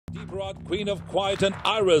Bright Queen of Quiet, and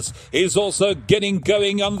Iris is also getting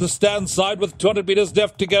going on the stand side with 200 metres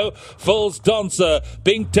left to go. Phil's Dancer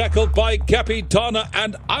being tackled by Capitana,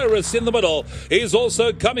 and Iris in the middle is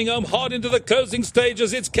also coming home hard into the closing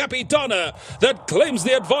stages. It's Capitana that claims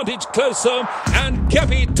the advantage close home, and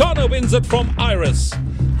Capitana wins it from Iris.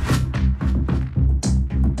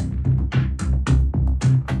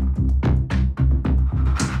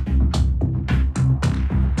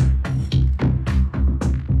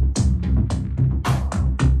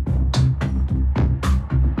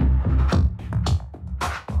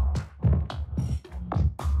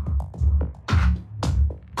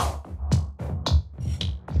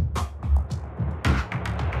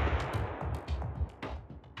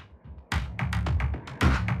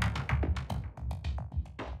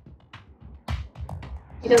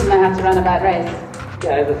 He doesn't know how to run a bad race.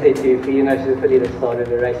 Yeah, as I said to you, she's a filly that started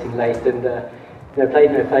her racing late and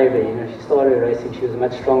played in her favour. She started her racing, she was a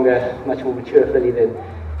much stronger, much more mature filly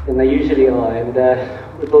than they usually are, and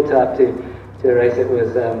we built her up to a race that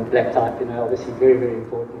was black type. Obviously very, very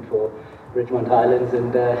important for Ridgemont Highlands,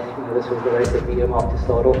 and this was the race that we earmarked to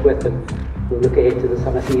start off with, and we'll look ahead to the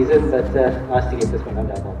summer season, but nice to get this one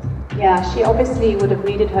under our belts. Yeah, she obviously would have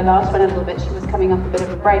needed her last run a little bit. She was coming off a bit of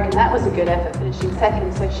a break, and that was a good effort, finishing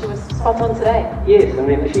second, so she was spot on today. Yes,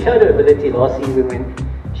 she showed her ability last season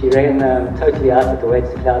when she ran totally out at the weights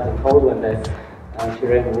to clouds and cold one day. She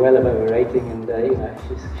ran well above her rating, and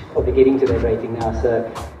she's probably getting to that rating now. So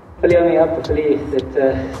filly on the up, a filly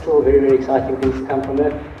that still very, very exciting things to come from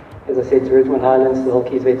her. As I said, to Ridgemont Highlands, the whole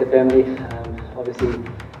Keys-Veta family, obviously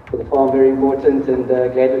for the farm very important, and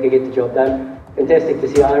glad we could get the job done. Fantastic to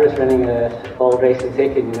see Iris running a bold race in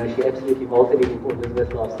second. She absolutely vaulted in Port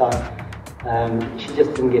Elizabeth last time. She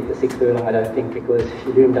just didn't get the 6 furlong, I don't think, because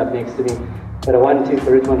she loomed up next to me. But a 1-2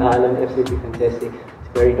 for Ridgemont Highland, absolutely fantastic. It's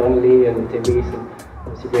Barry Donnelly and Tim Rees and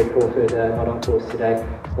obviously Brett Crawford not on course today.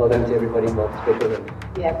 Well done to everybody involved, especially them.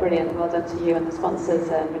 Yeah, brilliant. Well done to you and the sponsors,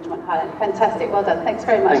 Ridgemont Highland. Fantastic. Well done. Thanks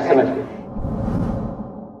very much. Thanks so much.